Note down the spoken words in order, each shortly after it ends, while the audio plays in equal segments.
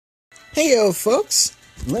Hey yo folks,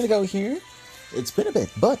 Let It Go here. It's been a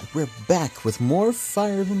bit, but we're back with more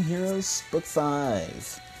Fire Emblem Heroes Book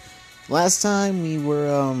 5. Last time we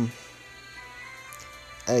were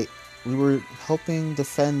we were helping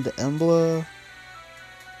defend Emblem.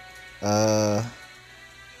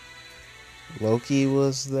 Loki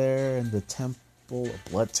was there and the temple, a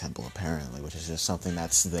blood temple apparently, which is just something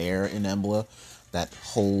that's there in Emblem that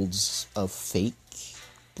holds a fake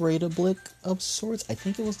Braid-a-Blick of sorts. I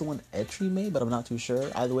think it was the one Etri made, but I'm not too sure.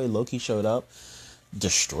 Either way, Loki showed up,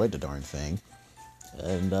 destroyed the darn thing,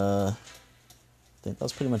 and I think that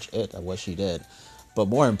was pretty much it of what she did. But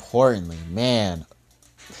more importantly, man,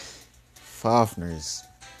 Fafner's,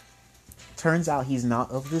 turns out he's not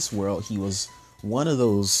of this world. He was one of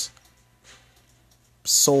those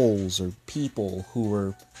souls or people who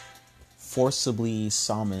were forcibly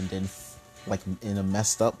summoned in like in a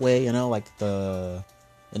messed up way, you know, like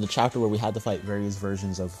in the chapter where we had to fight various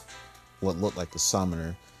versions of what looked like the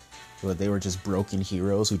summoner, where they were just broken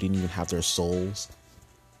heroes who didn't even have their souls.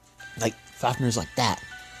 Like Fafner's like that,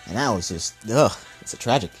 and that was just it's a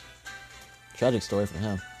tragic story for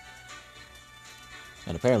him.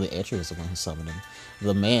 And apparently Etri was the one who summoned him.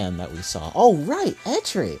 The man that we saw, oh right,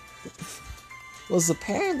 Etri was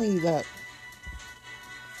apparently that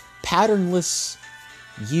patternless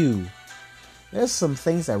you. There's some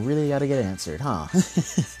things that really gotta get answered, huh?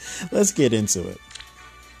 Let's get into it.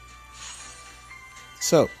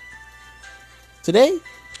 So, today,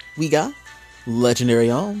 we got Legendary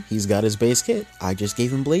On. He's got his base kit. I just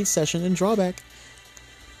gave him Blade Session and Drawback.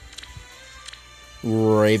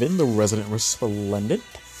 Raven, the Resident Resplendent.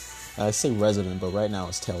 I say Resident, but right now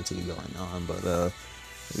it's Telltale going on, but,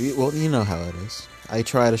 well, you know how it is. I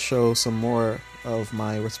try to show some more of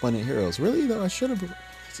my Resplendent heroes. Really, though, I should have...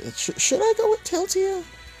 Should I go with Telltale?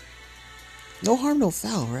 No harm, no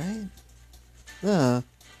foul, right?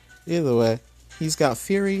 Either way, he's got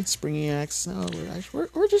Fury, Springy Axe. No,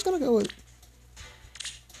 we're just gonna go with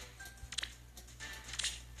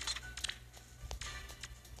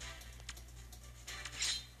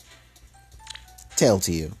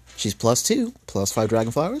Telltale. She's +2, +5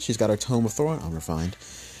 Dragon Flowers. She's got her Tome of Thorn, Unrefined.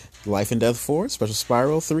 Life and Death 4, Special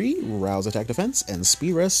Spiral 3, Rouse Attack Defense, and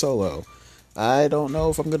Speed Res Solo. I don't know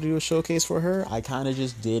if I'm going to do a showcase for her. I kind of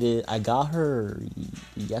just did it. I got her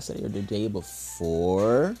yesterday or the day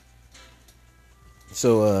before.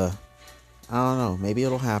 So, I don't know. Maybe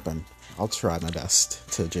it'll happen. I'll try my best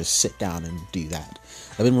to just sit down and do that.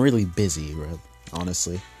 I've been really busy,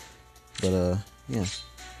 honestly. But, yeah.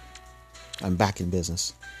 I'm back in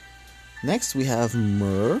business. Next, we have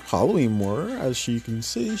Myrrh, Halloween Myrrh. As you can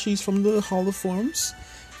see, she's from the Hall of Forms.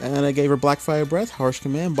 And I gave her Blackfire Breath, Harsh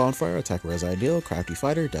Command, Bonfire, Attack Res Ideal, Crafty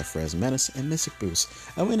Fighter, Death Res Menace, and Mystic Boost.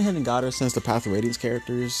 I went ahead and got her since the Path of Radiance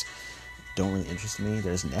characters don't really interest me.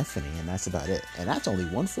 There's Nephany, and that's about it. And that's only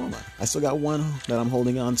one format. I still got one that I'm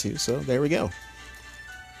holding on to, so there we go.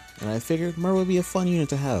 And I figured Myrrh would be a fun unit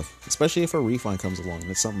to have, especially if her refund comes along and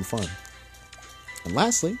it's something fun. And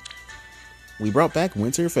lastly, we brought back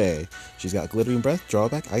Winter Fae. She's got Glittering Breath,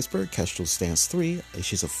 Drawback, Iceberg, Kestrel Stance 3.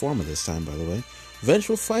 She's a former this time, by the way.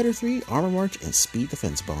 Vengeful Fighter 3, Armor March, and Speed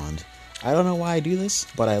Defense Bond. I don't know why I do this,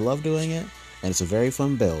 but I love doing it, and it's a very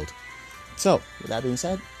fun build. So, with that being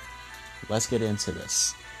said, let's get into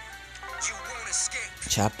this.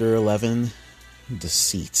 Chapter 11,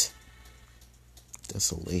 Deceit.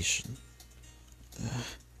 Desolation.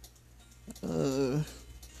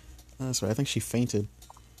 That's right, I think she fainted.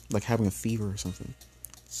 Like having a fever or something.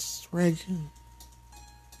 It's Regan.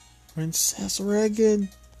 Princess Regan.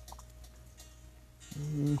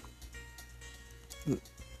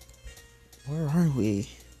 Where are we?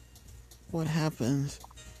 What happened?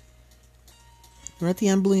 We're at the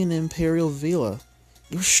Emblem Imperial Villa.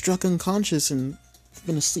 You were struck unconscious and you've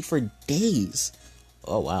been asleep for days.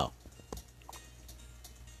 Oh, wow. I'm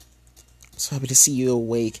so happy to see you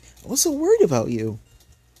awake. I was so worried about you.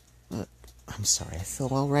 I'm sorry, I feel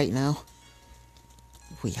alright now.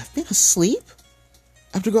 Wait, I've been asleep?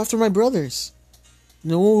 I have to go after my brothers.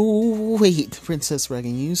 No, wait, Princess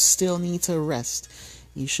Regan, you still need to rest.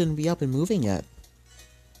 You shouldn't be up and moving yet.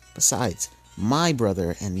 Besides, my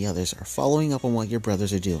brother and the others are following up on what your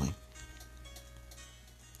brothers are doing.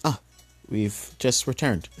 Ah, we've just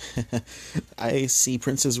returned. I see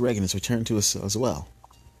Princess Regan has returned to us as well.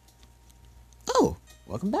 Oh,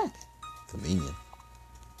 welcome back. Convenient.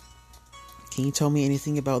 Can you tell me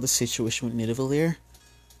anything about the situation with Nidavellir?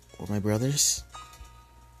 Or my brothers?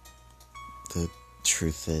 The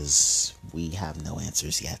truth is, we have no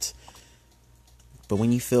answers yet. But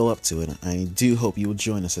when you feel up to it, I do hope you will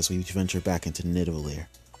join us as we venture back into Nidavellir.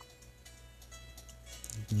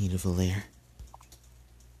 Nidavellir.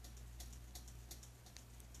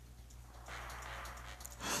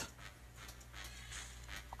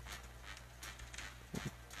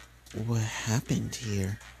 What happened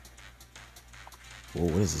here? Whoa,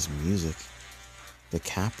 what is this music? The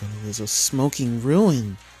capital is a smoking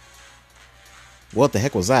ruin. What the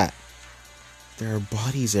heck was that? There are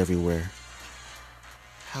bodies everywhere.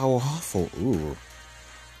 How awful. Ooh.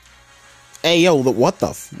 Hey, yo, what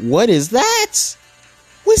the what is that?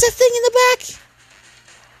 What's that thing in the back?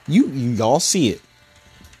 Y'all see it.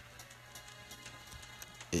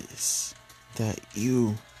 Is that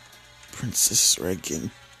you, Princess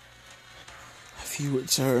Regan? Have you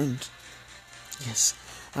returned? Yes,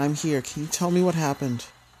 I'm here. Can you tell me what happened?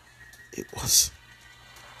 It was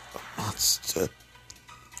a monster.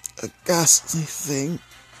 A ghastly thing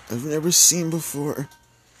I've never seen before.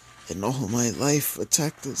 In all my life,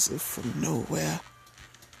 attacked as if from nowhere.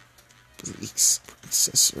 Please,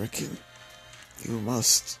 Princess Regan, you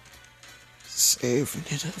must save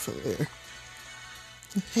Nidavellir.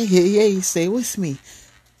 Hey, stay with me.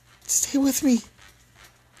 Stay with me.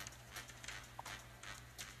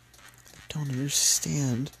 I don't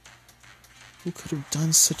understand. Who could have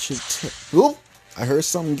done such a Oop! I heard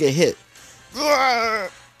something get hit.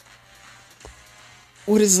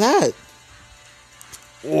 What is that?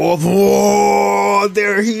 Oh,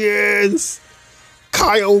 there he is!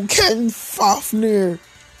 Kyle Ken Fafnir!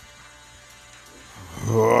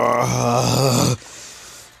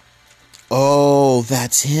 Oh,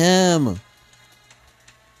 that's him!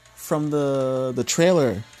 From the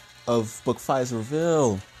trailer of Book 5's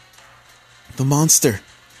reveal. The monster.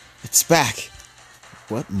 It's back.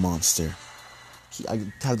 What monster?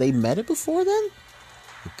 Have they met it before then?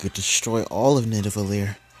 It could destroy all of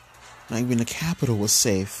Nidavellir. Not even the capital was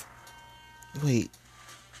safe. Wait,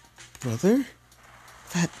 brother?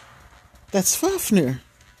 That's Fafnir.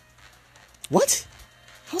 What?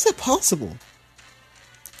 How's that possible?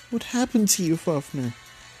 What happened to you, Fafnir?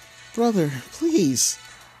 Brother, please.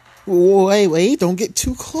 Wait, don't get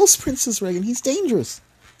too close, Princess Regan. He's dangerous.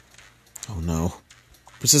 Oh no.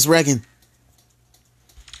 Princess Regan.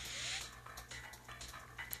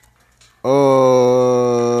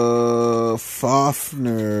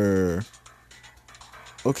 Fafnir.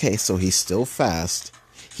 Okay, so he's still fast.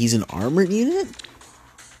 He's an armored unit?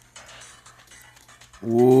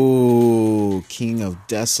 Ooh, King of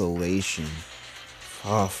Desolation.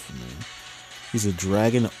 Fafnir. He's a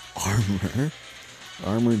dragon armor.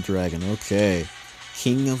 Armored dragon, okay.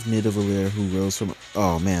 King of Nidavellir who rose from...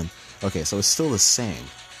 Oh, man. Okay, so it's still the same.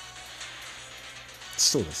 It's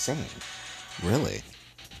still the same. Really?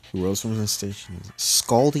 Who rose from the station.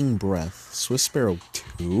 Scalding Breath. Swiss Sparrow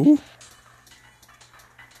 2?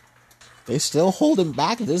 They still hold him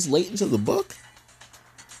back this late into the book?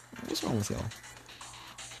 What's wrong with y'all?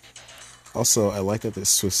 Also, I like that this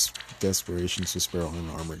Swiss Desperation Swiss Sparrow in an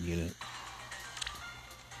armored unit.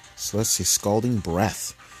 So let's see. Scalding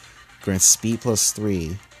Breath. Grants speed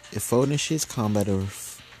 +3. If foe initiates combat or...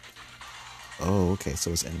 Oh, okay,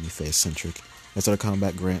 so it's enemy phase centric. At start of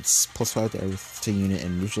combat, grants +5 to every unit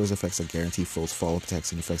and neutralize effects that guarantee foes follow-up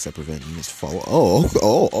attacks and effects that prevent units to follow.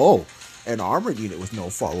 Oh. An armored unit with no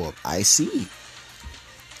follow-up. I see.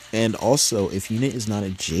 And also, if unit is not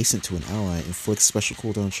adjacent to an ally, inflicts special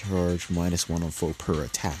cooldown charge -1 on foe per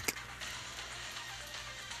attack.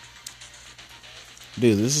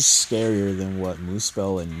 Dude, this is scarier than what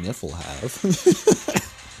Moosepell and Niffle have.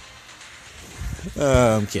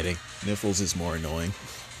 I'm kidding. Niffles is more annoying.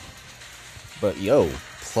 But yo,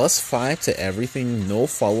 +5 to everything, no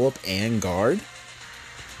follow-up and guard?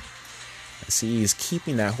 I see he's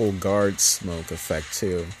keeping that whole guard smoke effect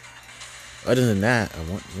too. Other than that,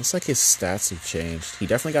 looks like his stats have changed. He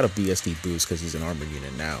definitely got a BSD boost because he's an armored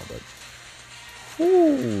unit now, but...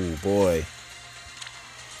 Ooh, boy.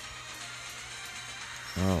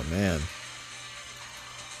 Oh, man.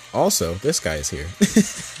 Also, this guy is here.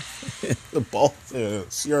 The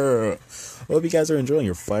Balthus. Yeah. I hope you guys are enjoying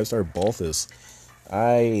your 5-star Balthus.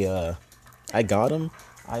 I got him.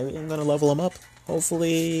 I am gonna level him up.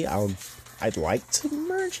 Hopefully, I'd like to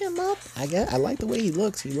merge him up. I like the way he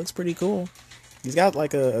looks. He looks pretty cool. He's got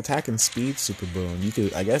like a attack and speed super boon. You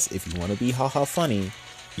could, I guess, if you want to be haha funny,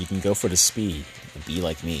 you can go for the speed and be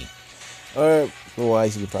like me. Or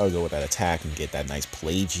otherwise, you could probably go with that attack and get that nice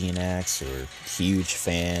Pelagian axe or huge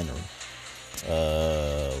fan or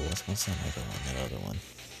what's that other one?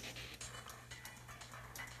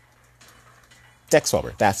 Deck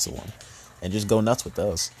Swabber, that's the one. And just go nuts with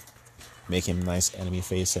those. Make him nice enemy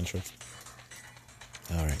phase centric.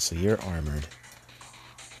 Alright, so you're armored.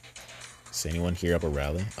 Does anyone here up a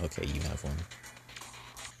rally? Okay, you have one.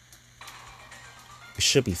 It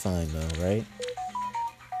should be fine though, right?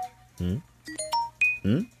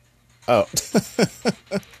 Oh.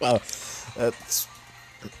 Well, that's...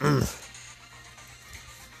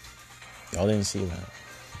 Y'all didn't see that.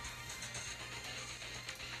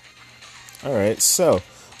 Alright, so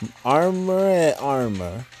armor at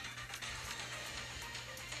armor.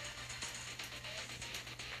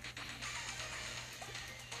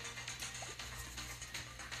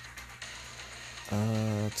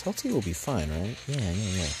 Tilty will be fine, right? Yeah.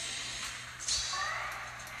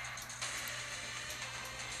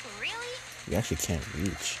 Really? We actually can't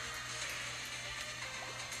reach.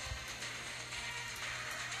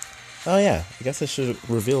 Oh yeah, I guess I should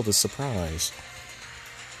reveal the surprise.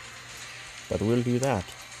 But we'll do that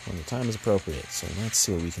when the time is appropriate. So let's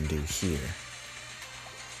see what we can do here.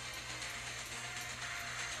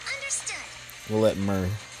 Understood. We'll let Mur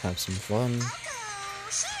have some fun. I'll go.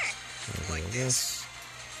 Sure. Like this.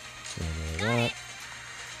 Like that.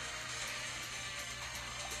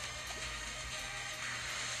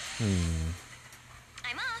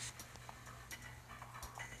 I'm off.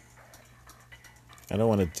 I don't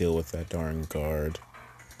want to deal with that darn guard.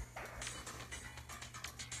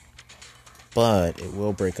 But it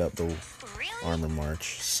will break up the Really? armor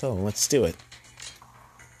march. So let's do it.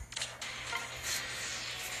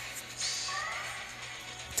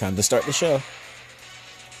 Time to start the show.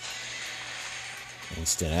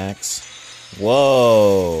 Instant axe.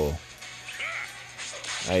 Whoa.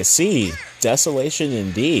 I see. Desolation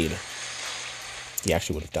indeed. He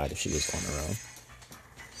actually would have died if she was on her own.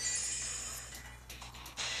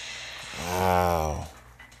 Wow.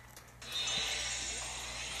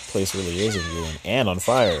 Place really is in ruin and on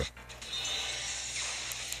fire.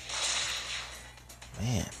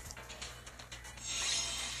 Man.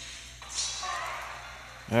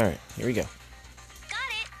 Alright, here we go. Got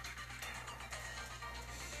it.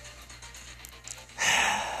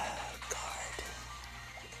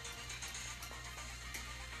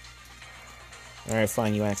 Alright,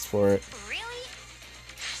 fine, you asked for it. Really?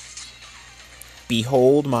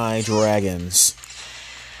 Behold my dragons.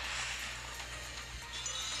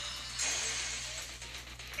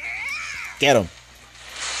 Get him.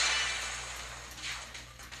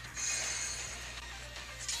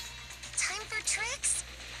 Time for tricks?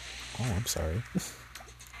 Oh, I'm sorry.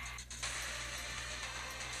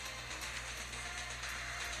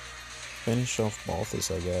 Finish off Balthus,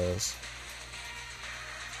 I guess.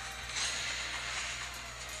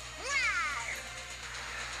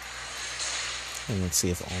 And let's see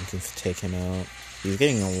if Alm can take him out. He's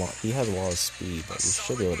getting a lot. He has a lot of speed, but we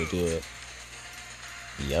should be able to do it.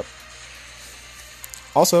 Yep.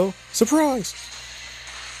 Also, surprise!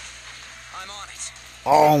 I'm on it.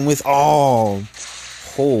 Alm with Alm!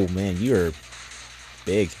 Oh man, you're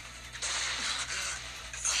big.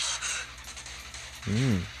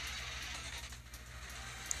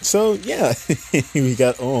 So yeah, we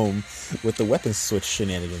got Alm with the weapon switch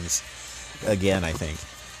shenanigans again, I think.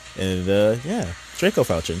 And yeah, Draco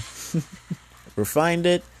Falchion. Refined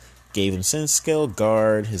it, gave him sense skill,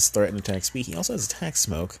 guard, his threat and attack speed. He also has attack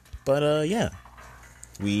smoke. But yeah.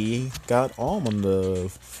 We got Alm on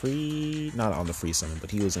the free... Not on the free summon,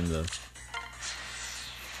 but he was in the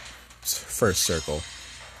first circle.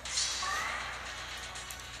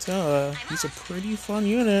 So, he's a pretty fun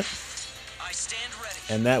unit. I stand ready.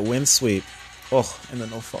 And that wind sweep. Oh, and the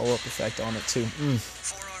no follow-up effect on it, too.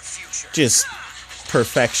 For our future. Just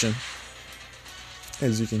perfection.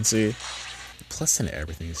 As you can see. Plus 10 to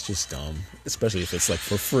everything is just dumb. Especially if it's, like,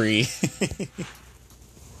 for free.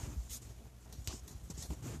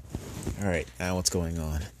 Alright, now what's going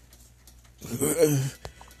on?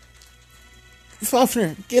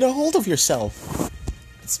 Fafnir, get a hold of yourself!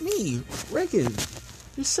 It's me, Regan,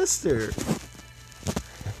 your sister.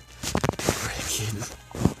 Regan.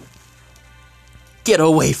 Get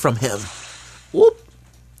away from him! Whoop!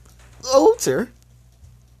 Alter!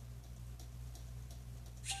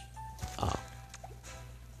 Oh.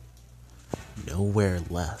 Nowhere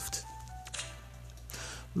left.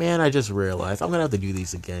 Man, I just realized I'm gonna have to do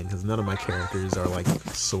these again because none of my characters are like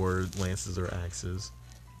sword, lances, or axes.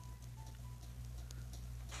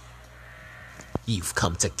 You've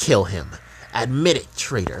come to kill him. Admit it,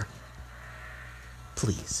 traitor.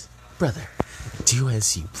 Please, brother, do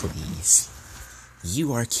as you please.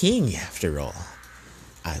 You are king, after all.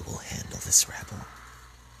 I will handle this rebel.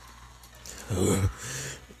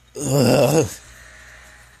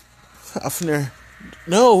 Fafnir,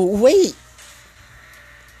 no, wait!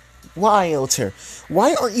 Why, Alter?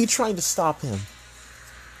 Why aren't you trying to stop him?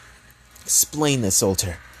 Explain this,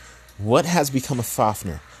 Alter. What has become of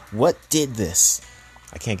Fafnir? What did this?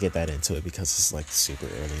 I can't get that into it because it's like super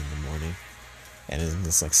early in the morning. And in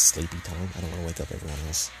this like sleepy time, I don't want to wake up everyone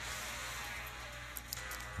else.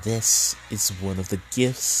 This is one of the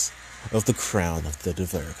gifts of the crown of the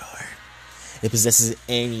Duvergar. It possesses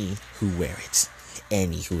any who wear it,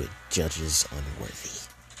 any who it judges unworthy.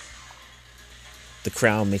 The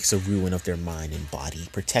crown makes a ruin of their mind and body,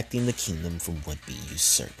 protecting the kingdom from would-be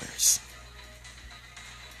usurpers.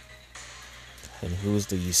 And who is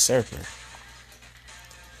the usurper?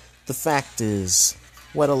 The fact is,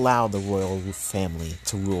 what allowed the royal family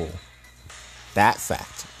to rule? That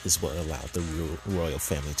fact is what allowed the royal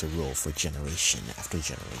family to rule for generation after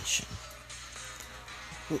generation.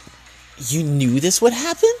 You knew this would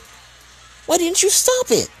happen? Why didn't you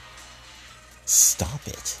stop it? Stop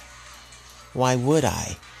it? Why would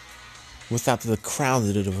I? Without the crown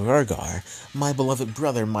of Virgar, my beloved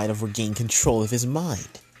brother might have regained control of his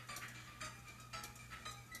mind.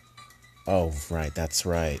 Oh, right, that's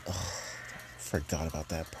right. Oh, forgot about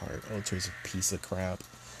that part. Ultra's a piece of crap.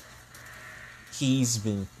 He's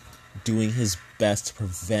been doing his best to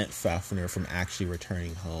prevent Fafnir from actually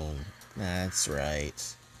returning home. That's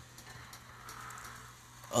right.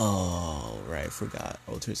 Oh, right, forgot.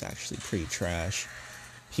 Ultra's actually pretty trash.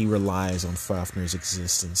 He relies on Fafnir's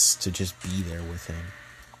existence to just be there with him.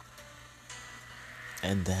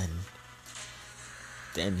 And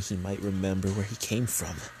then he might remember where he came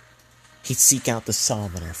from. He'd seek out the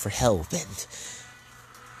summoner for help, and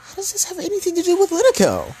how does this have anything to do with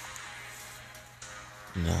Litico?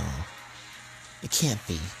 No, it can't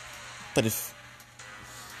be. But if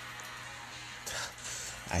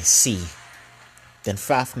I see, then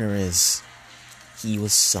Fafnir he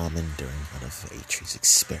was summoned during one of Atri's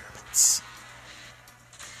experiments.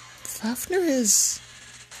 Fafnir is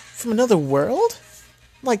from another world?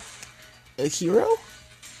 Like a hero?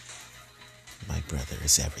 My brother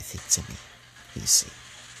is everything to me, you see.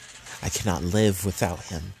 I cannot live without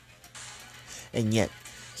him. And yet,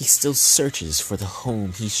 he still searches for the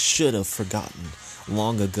home he should have forgotten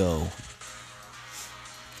long ago.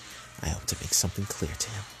 I hope to make something clear to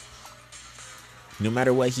him. No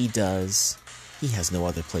matter what he does, he has no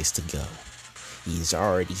other place to go. He is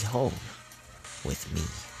already home with me.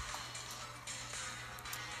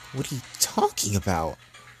 What are you talking about?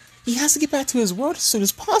 He has to get back to his world as soon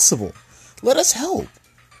as possible. Let us help.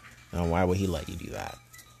 Now, why would he let you do that?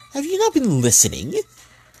 Have you not been listening?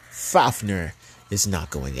 Fafnir is not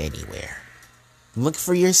going anywhere. Look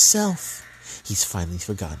for yourself. He's finally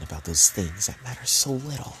forgotten about those things that matter so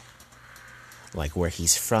little. Like where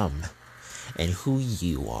he's from and who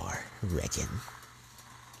you are, Regan.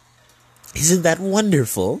 Isn't that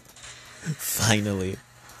wonderful? Finally,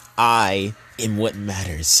 I am what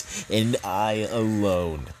matters, and I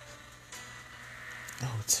alone.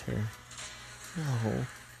 Oh, it's her. No.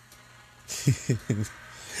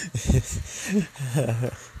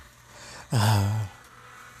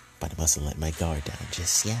 But I mustn't let my guard down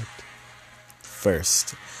just yet.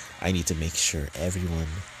 First, I need to make sure everyone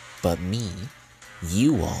but me,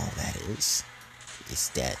 you all that is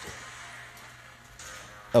dead.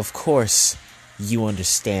 Of course, you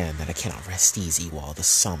understand that I cannot rest easy while the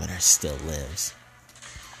summoner still lives.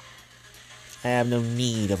 I have no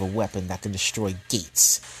need of a weapon that can destroy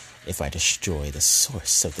gates if I destroy the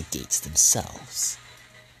source of the gates themselves.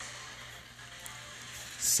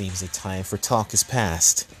 Seems the time for talk has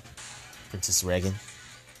passed. Princess Regan,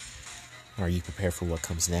 are you prepared for what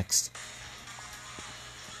comes next?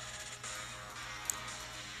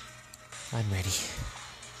 I'm ready.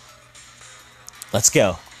 Let's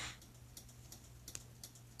go.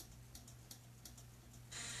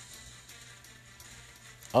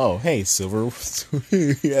 Oh, hey, Silver.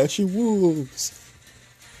 Ashy Wolves.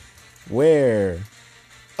 Where?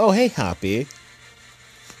 Oh, hey, Hoppy.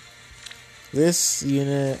 This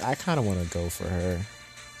unit, I kind of want to go for her.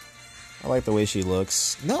 I like the way she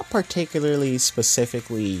looks. Not particularly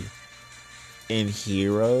specifically in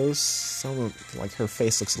heroes. Like her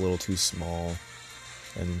face looks a little too small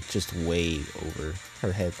and just way over.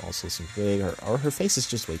 Her head also seems big, or her face is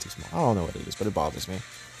just way too small. I don't know what it is, but it bothers me.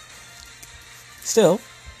 Still,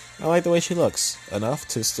 I like the way she looks enough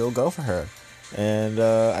to still go for her. And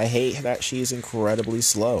I hate that she's incredibly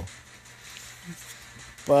slow.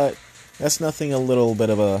 But that's nothing a little bit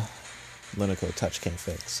of a Linico touch can't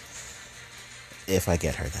fix. If I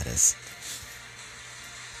get her, that is.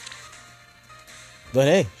 But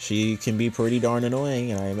hey, she can be pretty darn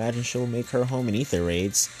annoying, and I imagine she'll make her home in ether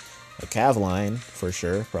raids. A Cavline, for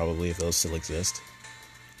sure, probably, if those still exist.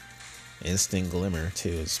 Instant Glimmer, too,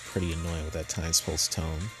 is pretty annoying with that Times Pulse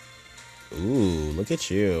tone. Ooh, look at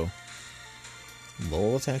you.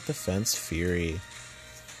 Low attack, defense, fury.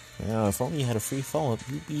 Now, if only you had a free follow-up,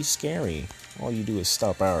 you'd be scary. All you do is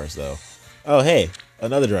stop ours, though. Oh, hey,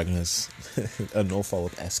 another dragon has a no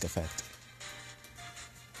follow-up-esque effect.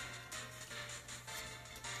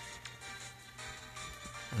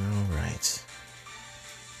 Alright.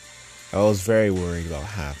 I was very worried about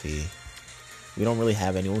Happy. We don't really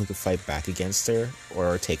have anyone who could fight back against her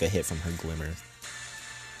or take a hit from her glimmer.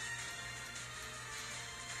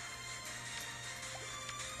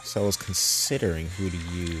 So I was considering who to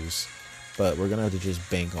use, but we're gonna have to just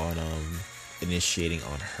bank on initiating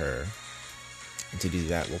on her. And to do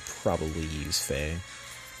that, we'll probably use Faye.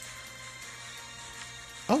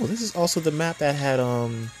 Oh, this is also the map that had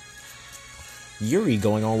Yuri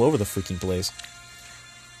going all over the freaking place.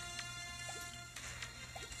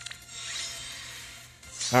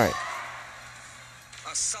 Alright.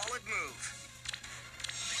 A solid move.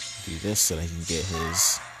 Do this so that I can get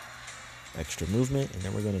his extra movement, and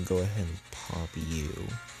then we're gonna go ahead and pop you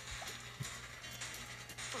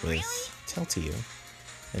with Teltiu.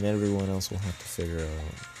 And then everyone else will have to figure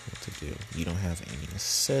out what to do. You don't have any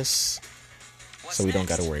assists, so we don't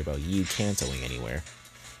gotta worry about you canceling anywhere.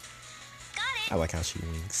 I like how she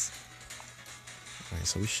winks. Alright,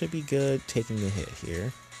 so we should be good taking the hit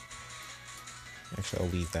here. Actually,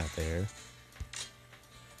 I'll leave that there.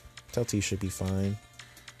 Teltiu should be fine.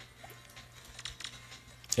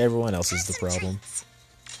 Everyone else is the problem.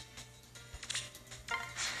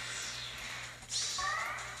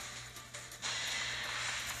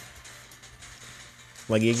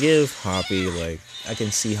 Like, you give Hoppy, like, I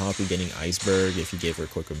can see Hoppy getting Iceberg if you give her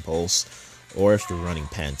Quick Impulse, or if you're running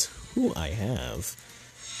Pent, who I have.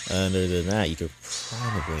 Other than that, you could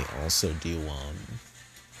probably also do,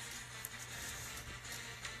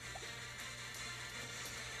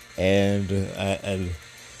 and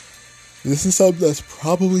this is something that's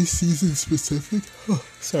probably season specific. Oh,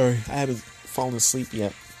 sorry, I haven't fallen asleep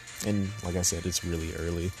yet. And like I said, it's really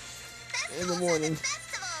early in the morning.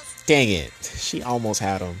 Dang it, she almost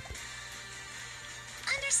had him.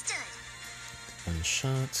 Understood. One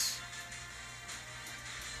shot.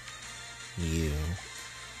 You.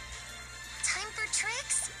 Time for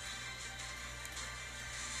tricks?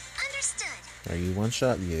 Understood. Are you one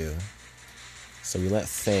shot? You. So we let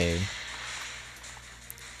Faye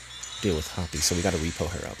deal with Hoppy, so we gotta repo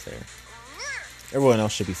her up there. Everyone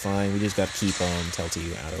else should be fine. We just gotta keep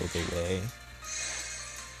Teltiu out of the way.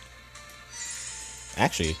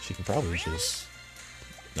 Actually, she can probably just...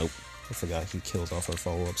 Nope. I forgot he kills off her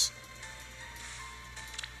follow-ups.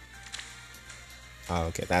 Oh,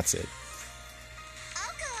 okay, that's it.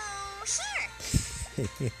 I'll go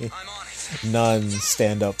here. I'm on it. None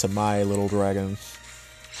stand up to my little dragon.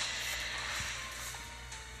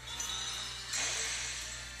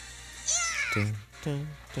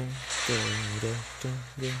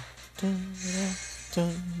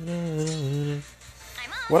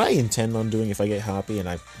 What I intend on doing if I get Hoppy, and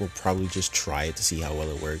I will probably just try it to see how well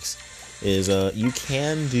it works, is you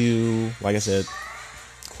can do, like I said,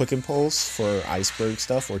 Quick Impulse for Iceberg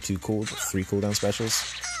stuff, or 3 cooldown specials.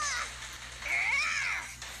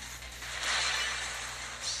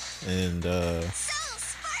 And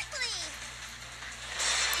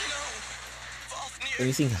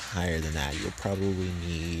anything higher than that, you'll probably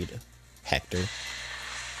need Hector.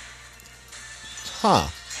 Huh.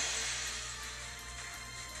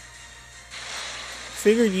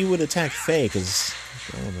 Figured you would attack Faye, because,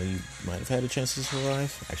 I don't know, you might have had a chance to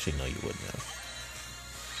survive. Actually, no, you wouldn't have.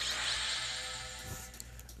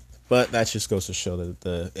 But that just goes to show that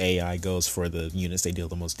the AI goes for the units they deal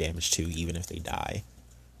the most damage to, even if they die.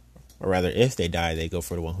 Or rather, if they die, they go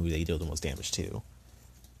for the one who they deal the most damage to.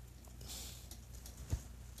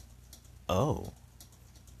 Oh.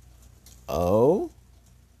 Oh?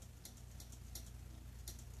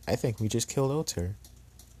 I think we just killed Oter.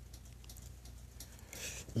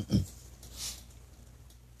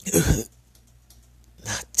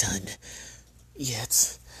 Not done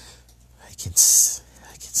yet. I can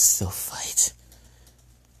still fight.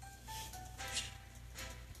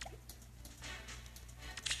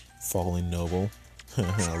 Fallen Noble. Are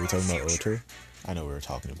we talking about Oter? I know what we're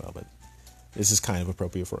talking about, but this is kind of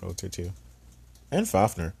appropriate for Oter too. And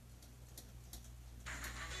Fafnir.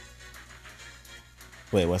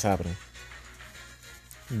 Wait, what's happening?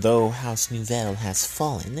 Though House Nouvelle has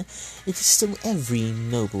fallen, it is still every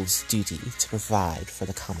noble's duty to provide for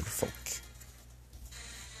the common folk.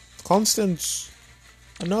 Constance,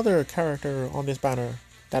 another character on this banner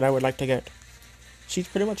that I would like to get. She's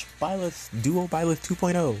pretty much Duo Byleth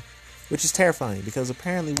 2.0, which is terrifying because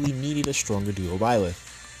apparently we needed a stronger Duo Byleth.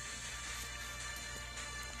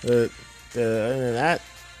 That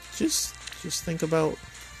just think about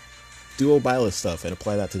Duo Byleth stuff and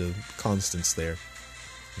apply that to the Constance there.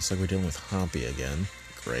 Looks like we're dealing with Hoppy again.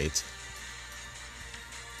 Great.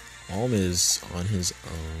 Alm is on his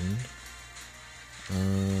own.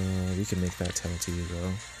 We can make that Teltiu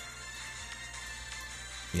though.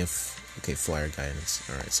 You have, okay, flyer guidance.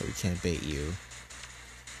 Alright, so we can't bait you.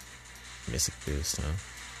 Mystic boost, huh?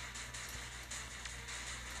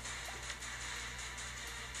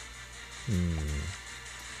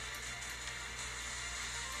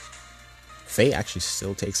 Faye actually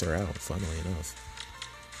still takes her out, funnily enough.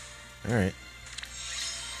 Alright.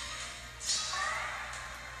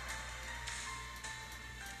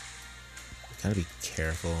 Gotta be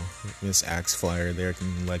careful. This axe flyer there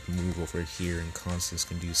can like move over here, and Constance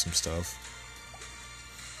can do some stuff.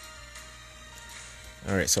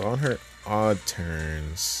 Alright, so on her odd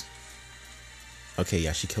turns. Okay,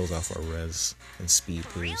 yeah, she kills off our res and speed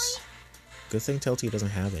boost. Really? Good thing Teltia doesn't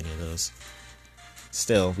have any of those.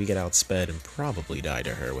 Still, we get outsped and probably die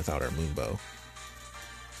to her without our moonbow.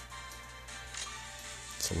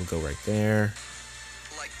 So we'll go right there.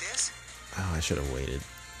 Like this? Oh, I should have waited.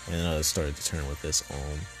 And I started the turn with this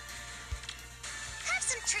Olm. Have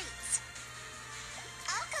some treats.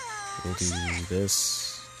 I'll go. We'll do Sure.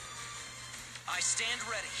 this. I stand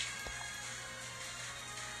ready.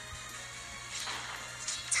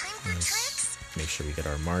 Time for tricks. Make sure we get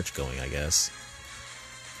our march going, I guess.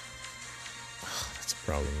 Oh, that's a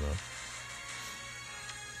problem, though.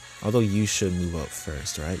 Although you should move up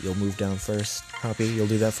first, right? You'll move down first. Hoppy, you'll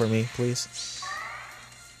do that for me, please?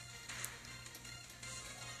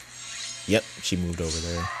 Yep, she moved over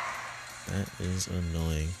there. That is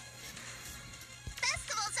annoying.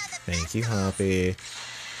 Festivals are the Thank you, festivals. Hoppy.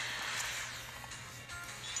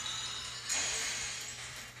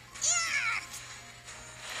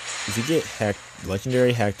 If you get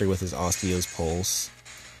Legendary Hector with his Osteo's Pulse,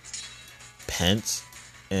 Pent,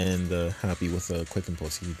 and the Hoppy with a Quick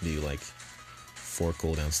Impulse, he can do like 4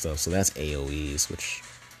 cooldown stuff. So that's AoEs, which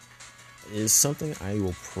is something I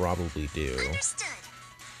will probably do. Understood.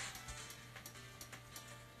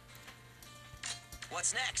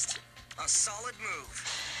 What's next? A solid move.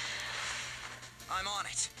 I'm on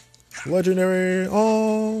it. Legendary!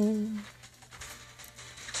 Oh!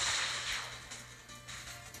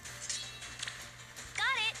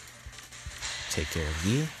 Got it. Take care of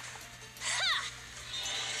you.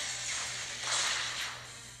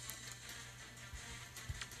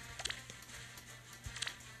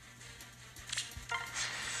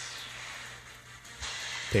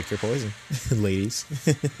 Pick your poison, ladies.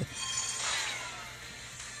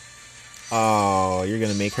 Oh, you're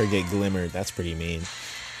gonna make her get glimmered. That's pretty mean.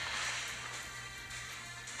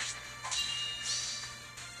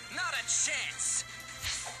 Not a chance.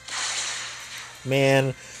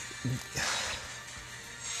 Man,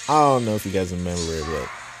 I don't know if you guys remember it,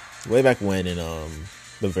 but way back when in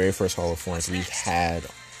the very first Hall of Forms, we had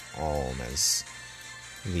Alm as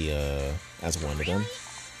the as one of them.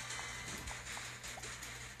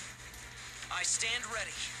 I stand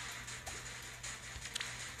ready.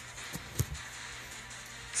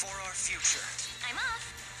 For our future. I'm off.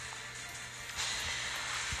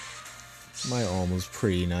 My Alm was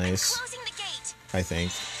pretty nice. Closing the gate. I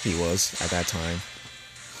think he was at that time.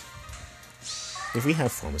 If we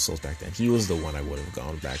had Form of Souls back then, he was the one I would have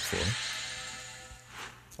gone back for.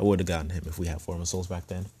 I would have gotten him if we had Form of Souls back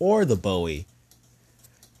then. Or the Bowie.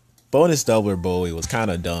 Bonus Doubler Bowie was kind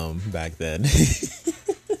of dumb back then.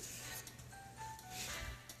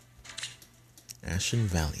 Ashen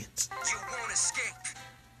Valiant. You won't escape.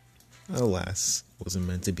 Alas, wasn't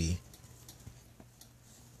meant to be.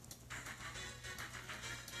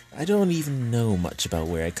 I don't even know much about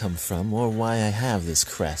where I come from or why I have this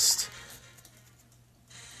crest.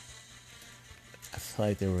 I feel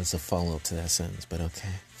like there was a follow-up to that sentence, but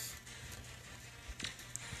okay.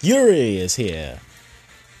 Yuri is here!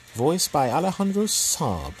 Voiced by Alejandro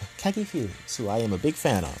Saab, Kagi Hughes, who I am a big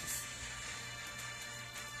fan of.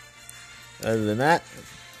 Other than that,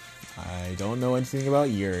 I don't know anything about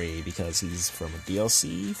Yuri because he's from a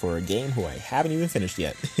DLC for a game who I haven't even finished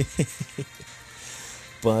yet.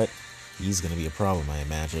 But he's going to be a problem, I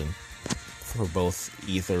imagine, for both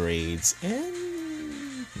Ether Raids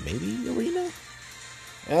and maybe Arena?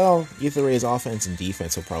 Well, Ether Raid's offense and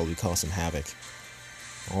defense will probably cause some havoc.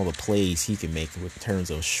 All the plays he can make with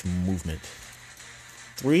terms of movement.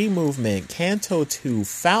 3 movement, Kanto 2,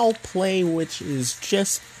 foul play, which is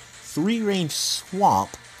just 3 range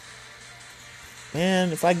swap.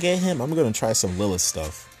 Man, if I get him, I'm going to try some Lilith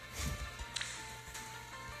stuff.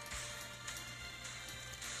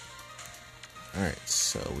 Alright,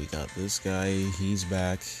 so we got this guy, he's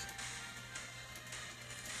back.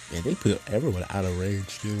 Yeah, they put everyone out of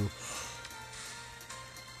range, too.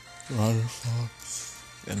 Water Fox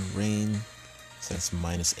and Rain. So that's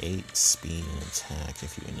 -8 speed and attack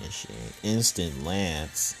if you initiate. Instant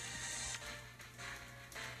Lance.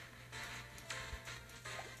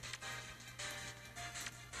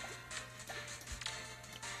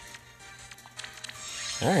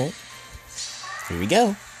 Alright. Here we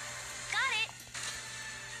go. Got it.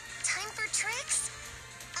 Time for tricks.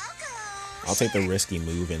 I'll go. I'll take the risky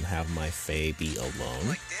move and have my Fae be alone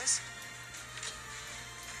Like this?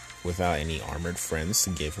 without any armored friends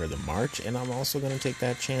to give her the march, and I'm also gonna take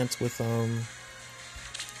that chance with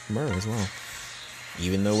Myrrh as well.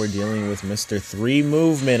 Even though we're dealing with Mr. 3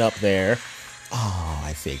 movement up there. Oh,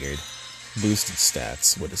 I figured. Boosted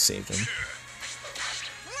stats would have saved him.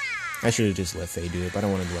 I should have just let Faye do it, but I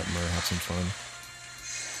wanted to let Myrrh have some fun.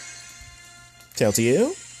 Tail to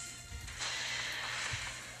you?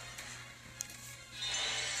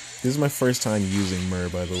 This is my first time using Myrrh,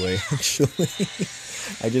 by the way, actually.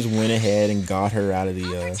 I just went ahead and got her out of the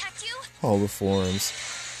Protect you. Hall of Forms.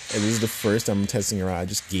 And this is the first time I'm testing her out. I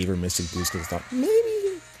just gave her Mystic Boost because I thought,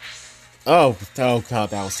 maybe... Oh god,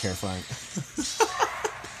 that was terrifying.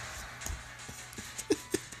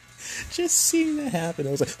 Just seeing that happen,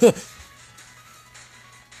 I was like, huh.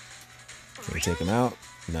 Can we take him out?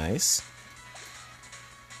 Nice.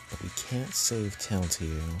 But we can't save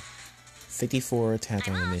Telltale. 54 attack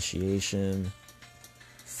on initiation.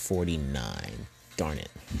 49. Darn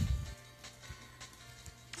it.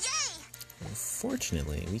 Yay.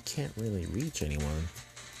 Unfortunately, we can't really reach anyone.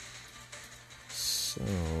 So,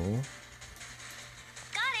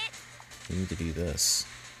 Got it. we need to do this.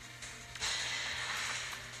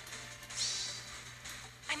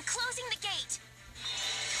 I'm closing the gate.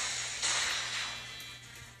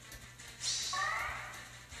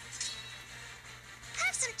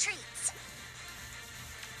 Have some treats.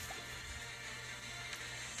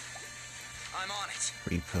 I'm on it.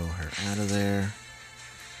 Repo her out of there.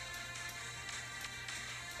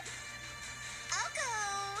 I'll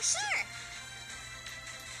go. Sure.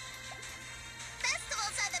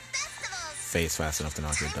 Festivals are the festivals. Face fast enough to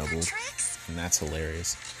not get Time for doubled. tricks. And that's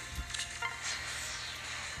hilarious.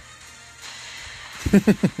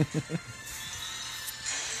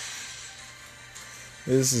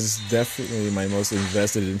 This is definitely my most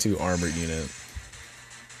invested into armored unit.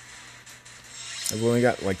 I've only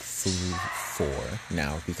got like 4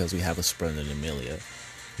 now because we have a Sprint and Amelia.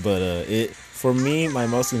 But for me, my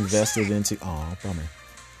most invested into bummer.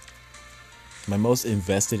 My most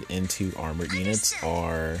invested into armored units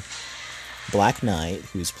are Black Knight,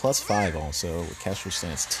 who's +5 also, with cash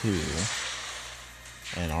stance 2,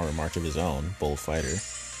 and Armor March of his own, Bold Fighter.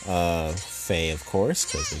 Faye, of course,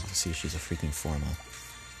 because you can see she's a freaking Forma.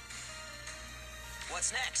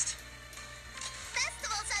 What's next?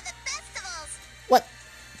 Festivals are the festivals. What?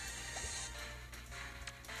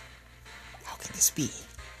 How can this be?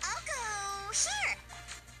 I'll go. Sure.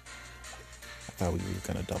 I thought we were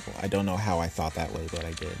gonna double. I don't know how I thought that way, but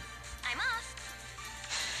I did. I'm off.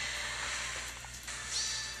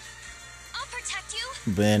 I'll protect you.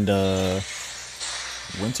 And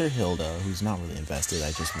Winter Hilda, who's not really invested,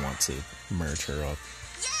 I just want to merge her up.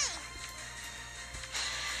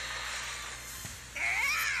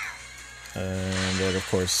 And then, of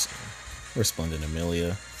course, Resplendent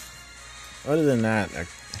Amelia. Other than that, I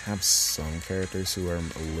have some characters who are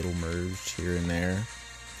a little merged here and there.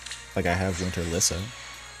 Like I have Winter Lissa.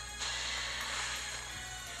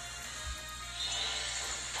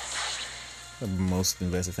 The most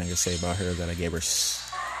invested thing to say about her that I gave her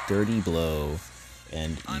Sturdy Blow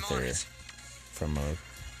and I'm on Ether it. from a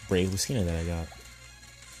Brave Lucina that I got.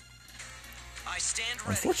 I stand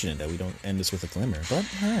ready. Unfortunate that we don't end this with a Glimmer, but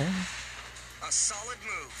alright. A solid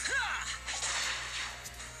move.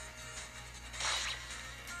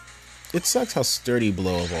 It sucks how Sturdy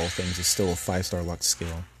Blow of all things is still a 5-star luck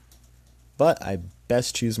skill. But I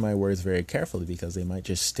best choose my words very carefully because they might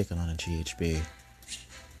just stick it on a GHB.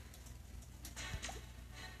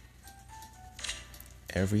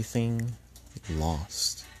 Everything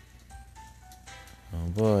lost. Oh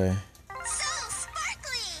boy. So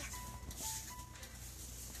sparkly.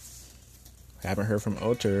 Haven't heard from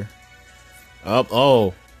Otter.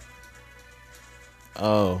 Oh.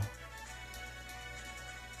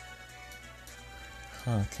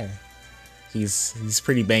 Okay. He's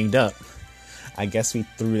pretty banged up. I guess we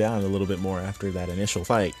threw down a little bit more after that initial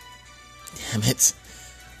fight. Damn it.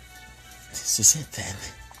 This is it then.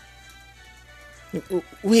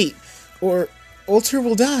 Wait, or Alter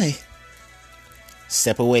will die.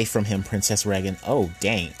 Step away from him, Princess Regan. Oh,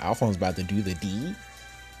 dang. Alphonse about to do the deed.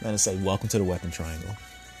 I'm gonna say, welcome to the weapon triangle.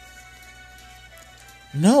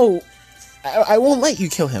 No, I won't let you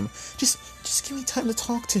kill him. Just give me time to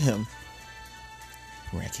talk to him.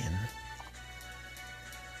 Regan.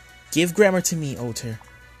 Give Grammar to me, Oter.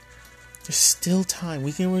 There's still time.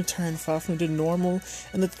 We can return Fafnir to normal,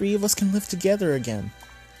 and the 3 of us can live together again.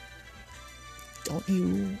 Don't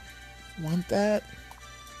you want that?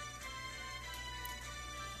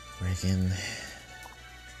 Regan.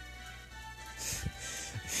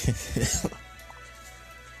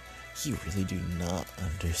 You really do not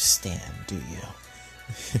understand, do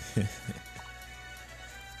you?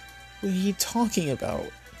 What are you talking about?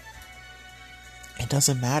 It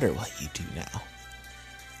doesn't matter what you do now.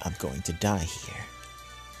 I'm going to die here.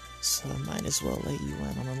 So I might as well let you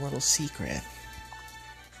in on a little secret.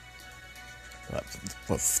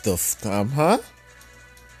 Huh?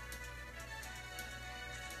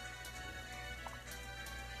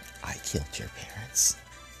 I killed your parents.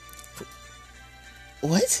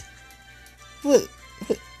 What? What?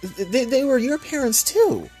 They were your parents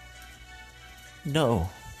too? No.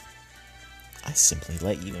 I simply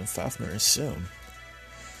let you and Fafnir assume,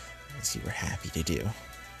 as you were happy to do.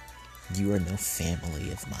 You are no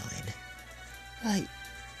family of mine.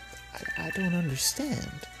 I don't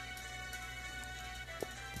understand.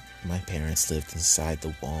 My parents lived inside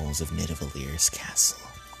the walls of Nidavelir's castle.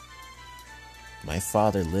 My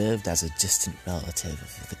father lived as a distant relative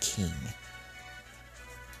of the king.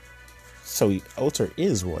 So Otter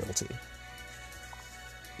is royalty.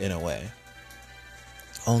 In a way.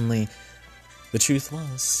 Only, the truth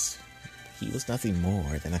was, he was nothing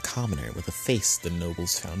more than a commoner with a face the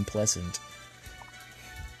nobles found pleasant.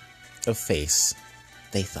 A face,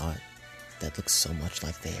 they thought, that looked so much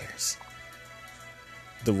like theirs.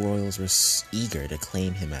 The royals were eager to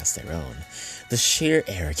claim him as their own. The sheer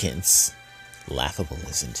arrogance. Laughable,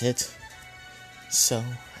 isn't it? So,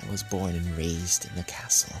 I was born and raised in the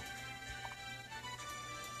castle.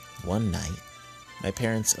 One night, my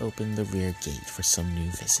parents opened the rear gate for some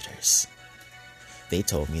new visitors. They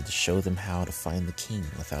told me to show them how to find the king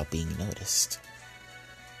without being noticed.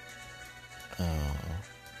 Oh.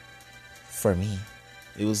 For me,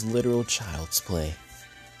 it was literal child's play.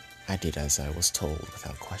 I did as I was told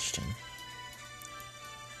without question.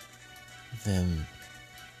 Then,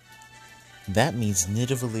 that means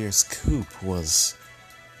Nidavelir's coup was...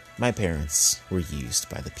 My parents were used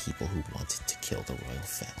by the people who wanted to kill the royal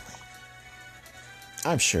family.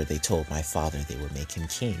 I'm sure they told my father they would make him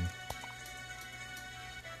king.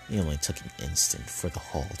 It only took an instant for the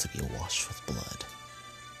hall to be awash with blood.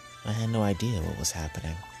 I had no idea what was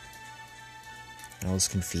happening. I was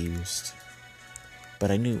confused,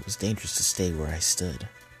 but I knew it was dangerous to stay where I stood.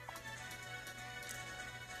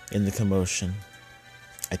 In the commotion,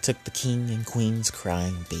 I took the king and queen's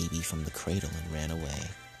crying baby from the cradle and ran away.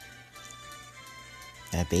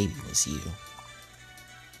 That baby was you.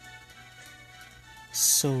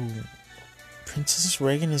 So, Princess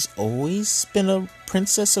Regan has always been a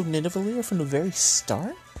princess of Nidavellir from the very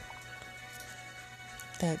start?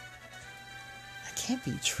 That can't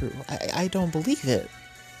be true. I don't believe it.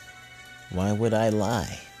 Why would I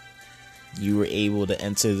lie? You were able to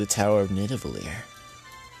enter the Tower of Nidavellir.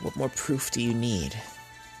 What more proof do you need?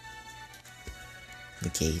 The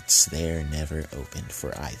gates there never opened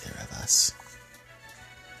for either of us.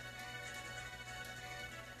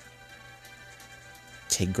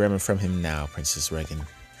 Take Gremlin from him now, Princess Regan.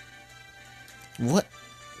 What?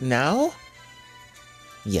 Now?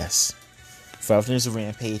 Yes. Fafnir's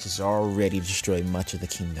rampage has already destroyed much of the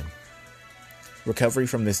kingdom. Recovery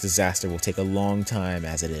from this disaster will take a long time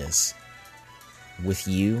as it is. With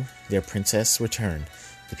you, their princess, returned,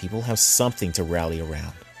 the people have something to rally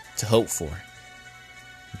around, to hope for.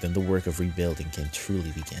 Then the work of rebuilding can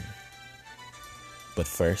truly begin. But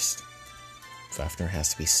first, Fafnir has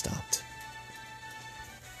to be stopped.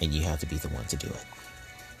 And you have to be the one to do it.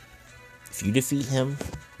 If you defeat him,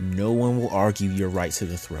 no one will argue your right to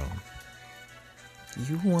the throne.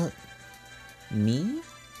 You want me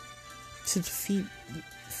to defeat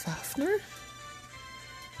Fafnir?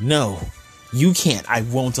 No, you can't. I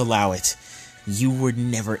won't allow it. You were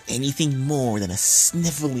never anything more than a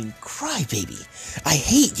sniveling crybaby. I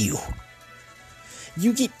hate you.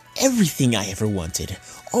 You get everything I ever wanted,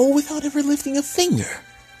 all without ever lifting a finger.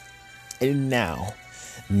 And now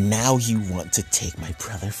you want to take my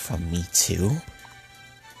brother from me too?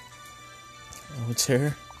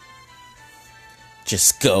 Otter?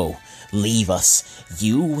 Just go. Leave us.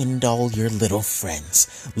 You and all your little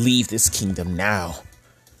friends. Leave this kingdom now.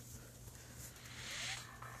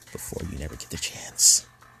 Before you never get the chance.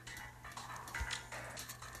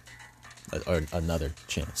 Or another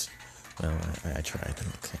chance. Well, I tried.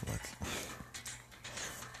 Okay, look.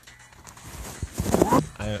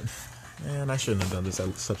 Man, I shouldn't have done this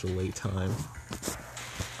at such a late time.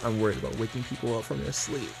 I'm worried about waking people up from their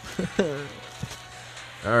sleep.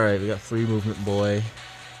 Alright, we got 3 movement boy,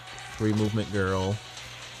 3 movement girl,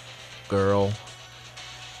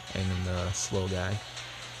 and then slow guy.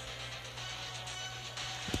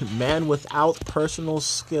 Man without personal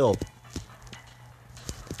skill.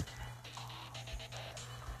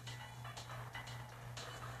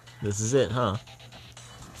 This is it, huh?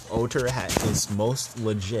 Oter at his most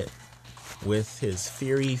legit with his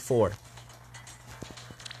Fury 4.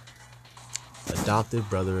 Adopted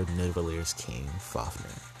brother of Nidavelir's king,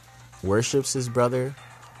 Fafnir. Worships his brother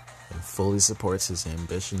and fully supports his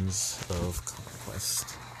ambitions of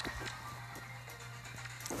conquest.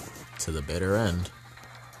 To the bitter end.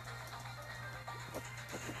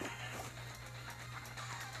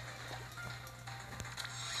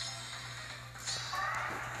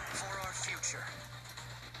 For our future.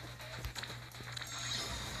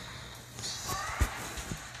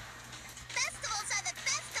 Festivals are the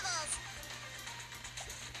festivals.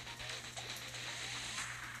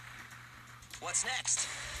 What's next?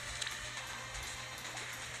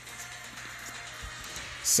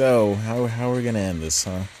 So, how are we gonna end this,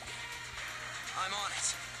 huh? I'm on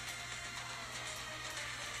it.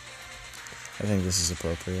 I think this is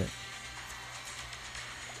appropriate.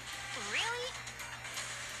 Really?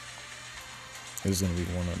 There's gonna be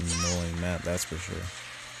one annoying map, that's for sure.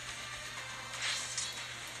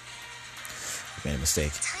 I made a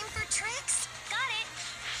mistake. Time for tricks? Got it.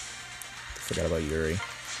 Forgot about Yuri.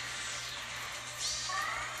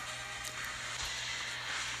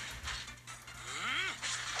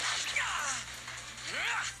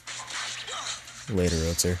 Later,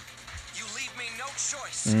 Oter. You leave me no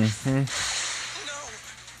choice. Mm-hmm. No,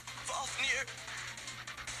 Fafnir.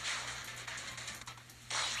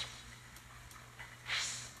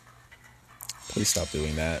 Please stop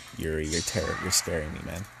doing that, Yuri. You're scaring me,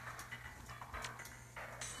 man.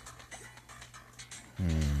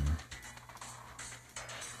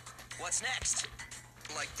 What's next?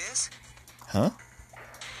 Like this? Huh?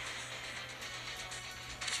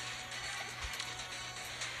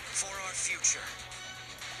 For our future.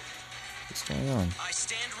 What's going on? I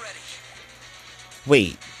stand ready.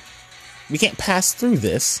 Wait. We can't pass through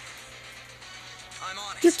this. I'm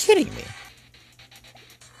on it. You're kidding me.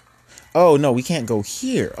 Oh, no, we can't go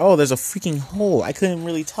here. Oh, there's a freaking hole. I couldn't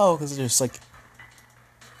really tell because there's, like,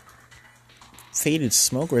 faded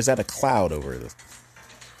smoke, or is that a cloud over this?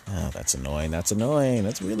 Oh, that's annoying. That's annoying.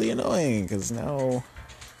 That's really annoying, because now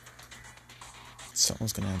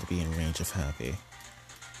someone's going to have to be in range of Happy.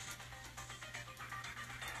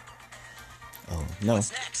 Oh, no.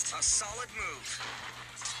 What's next? A solid move.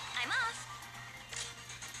 I'm off.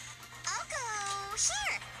 I'll go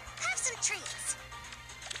here. Have some treats.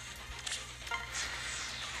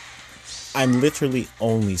 I'm literally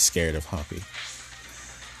only scared of Hoppy.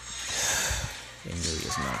 It really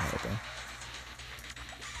is not helping.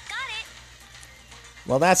 Got it.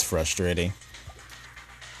 Well, that's frustrating.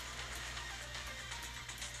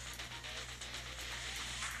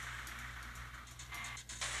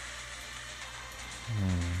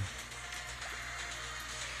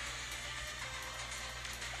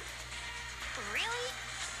 Really?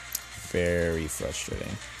 Very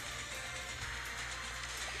frustrating.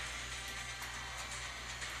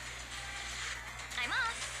 I'm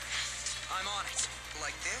off. I'm on it.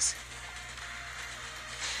 Like this?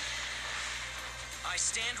 I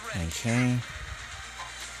stand ready. Okay.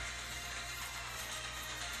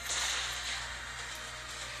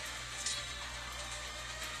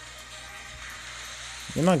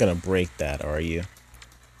 You're not gonna break that, are you?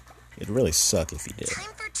 It'd really suck if you did.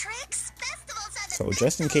 Time for tricks? Festivals are the So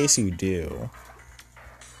just in case you do,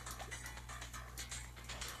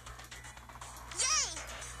 Yay!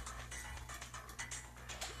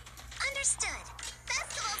 Understood.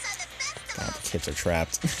 Festivals are the God, festivals. the kids are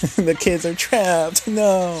trapped. The kids are trapped.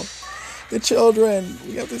 No, the children.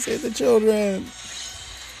 We have to save the children.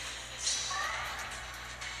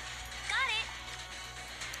 Got it.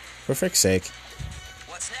 For frick's sake.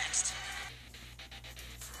 What's next?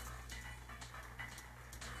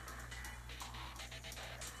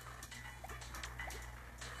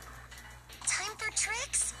 Time for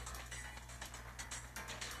tricks?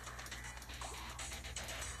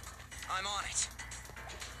 I'm on it.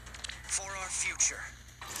 For our future.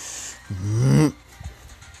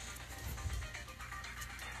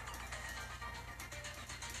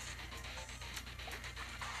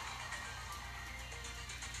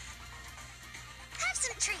 Have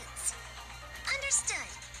some treats.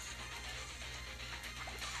 Understood.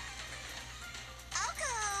 I'll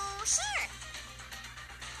go here.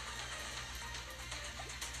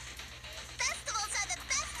 Festivals are the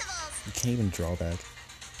festivals. You can't even draw back.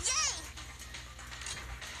 Yay!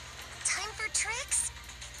 Time for tricks?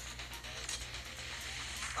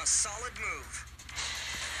 A solid move.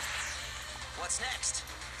 What's next?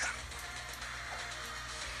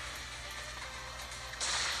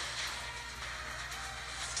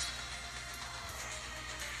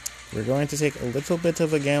 We're going to take a little bit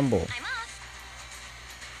of a gamble. I'm off.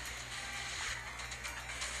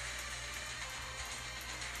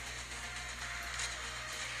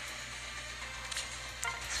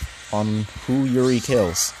 on who Yuri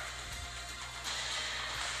kills.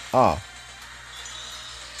 Ah.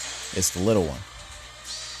 It's the little one.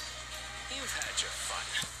 You've had your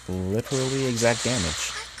fun. Literally exact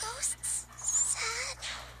damage. Are ghosts sad?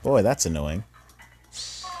 Boy, that's annoying.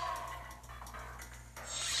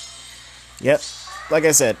 Yep. Like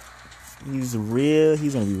I said, he's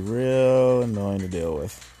gonna be real annoying to deal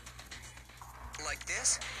with. Like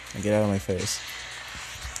this? And get out of my face.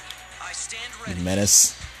 I stand You ready.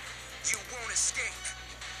 menace. You won't escape.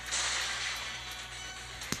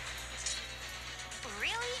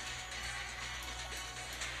 Really?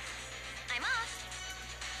 I'm off.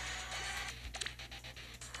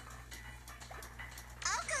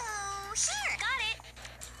 I'll go. Sure. Got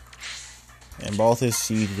it. And Balthus,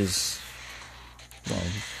 he just... Well,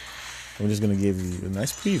 I'm just gonna give you a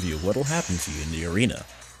nice preview of what'll happen to you in the arena.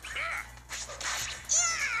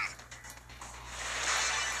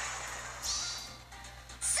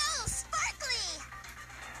 So sparkly.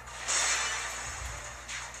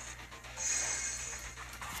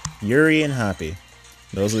 Yuri and Happy.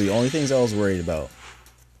 Those are the only things I was worried about.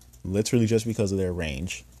 Literally just because of their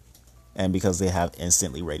range. And because they have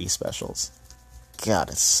instantly ready specials. God,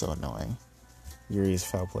 it's so annoying. Yuri's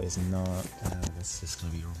foul play is not bad. It's just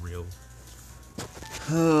gonna be real.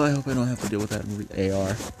 Oh, I hope I don't have to deal with that in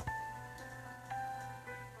AR.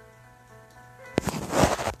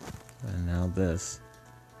 And now this.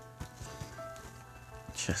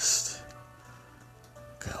 Just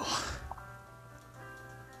go.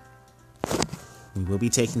 We will be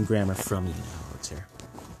taking grammar from you now, Otter.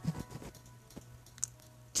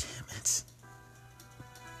 Damn it.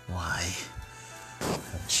 Why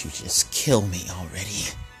don't you just kill me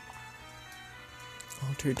already?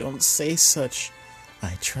 Otter, don't say such.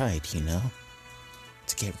 I tried, you know,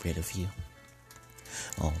 to get rid of you.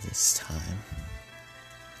 All this time,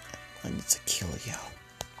 I wanted to kill you.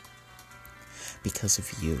 Because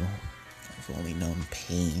of you, I've only known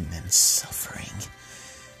pain and suffering.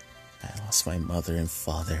 I lost my mother and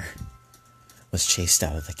father, was chased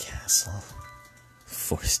out of the castle,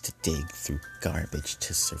 forced to dig through garbage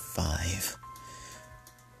to survive.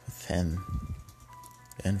 But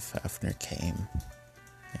then Fafnir came,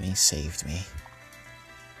 and he saved me.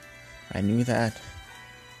 I knew that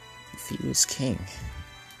if he was king,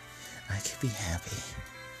 I could be happy,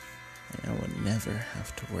 and I would never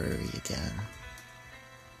have to worry again.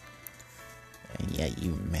 And yet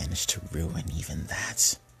you managed to ruin even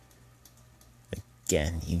that.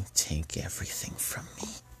 Again, you take everything from me.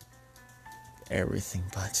 Everything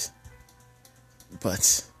but...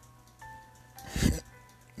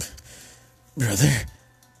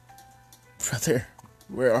 Brother,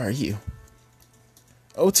 where are you?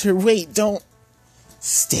 Otter, wait, don't...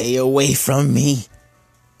 Stay away from me.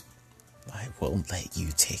 I won't let you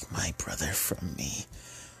take my brother from me.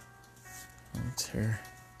 Otter.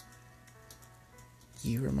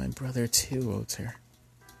 You were my brother too, Otter.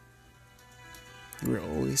 You were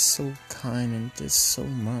always so kind and did so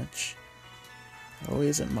much. I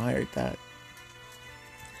always admired that.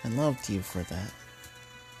 I loved you for that.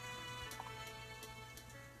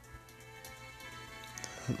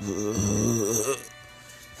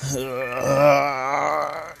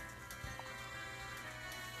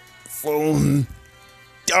 Phone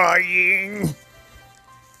dying.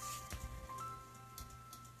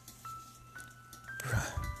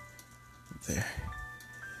 There.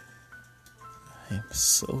 I'm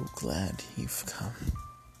so glad you've come.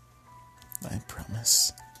 I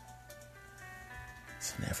promise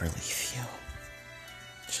to never leave you.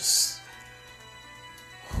 Just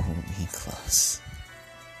hold me close.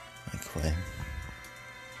 Like when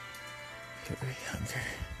you were younger.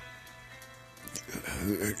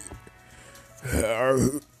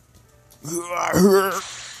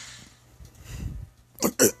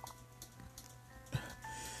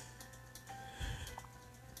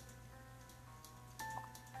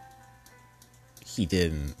 He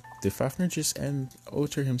didn't. Did Fafnir just end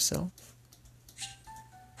Otter himself?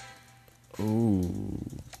 Ooh.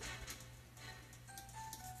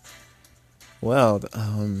 Well,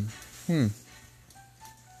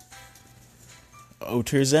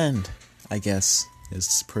 Otter's End, I guess,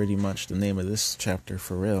 is pretty much the name of this chapter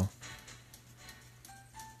for real.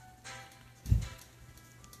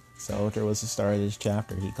 So Otter was the star of this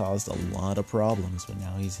chapter. He caused a lot of problems, but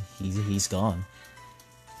now he's gone.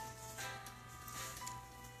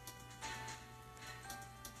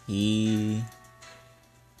 He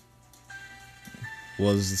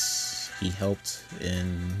helped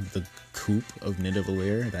in the coup of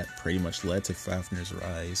Nidavellir that pretty much led to Fafnir's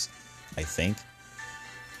rise, I think.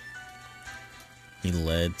 He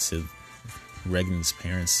led to Regn's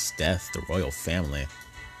parents' death, the royal family.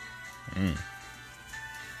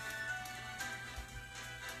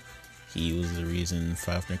 He was the reason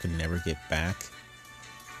Fafnir could never get back.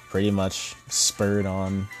 Pretty much spurred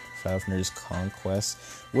on Fafnir's conquest,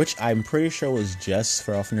 which I'm pretty sure was just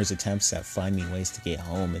Fafnir's attempts at finding ways to get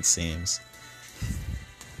home, it seems.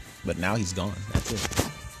 But now he's gone. That's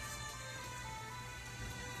it.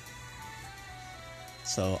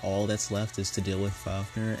 So all that's left is to deal with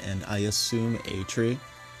Fafnir, and I assume Atri.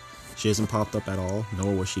 She hasn't popped up at all,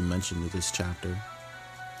 nor was she mentioned in this chapter.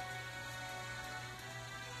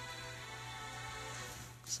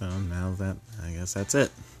 So now that, I guess that's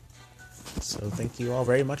it. So thank you all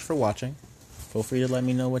very much for watching. Feel free to let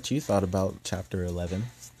me know what you thought about chapter 11.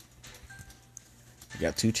 We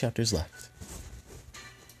got 2 chapters left.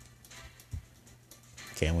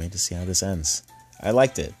 Can't wait to see how this ends. I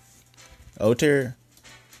liked it. Oter,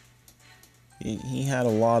 he had a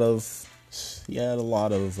lot of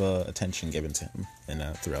attention given to him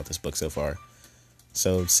throughout this book so far.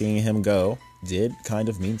 So seeing him go did kind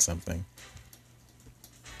of mean something.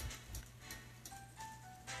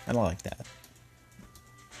 And I like that.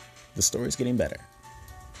 The story's getting better.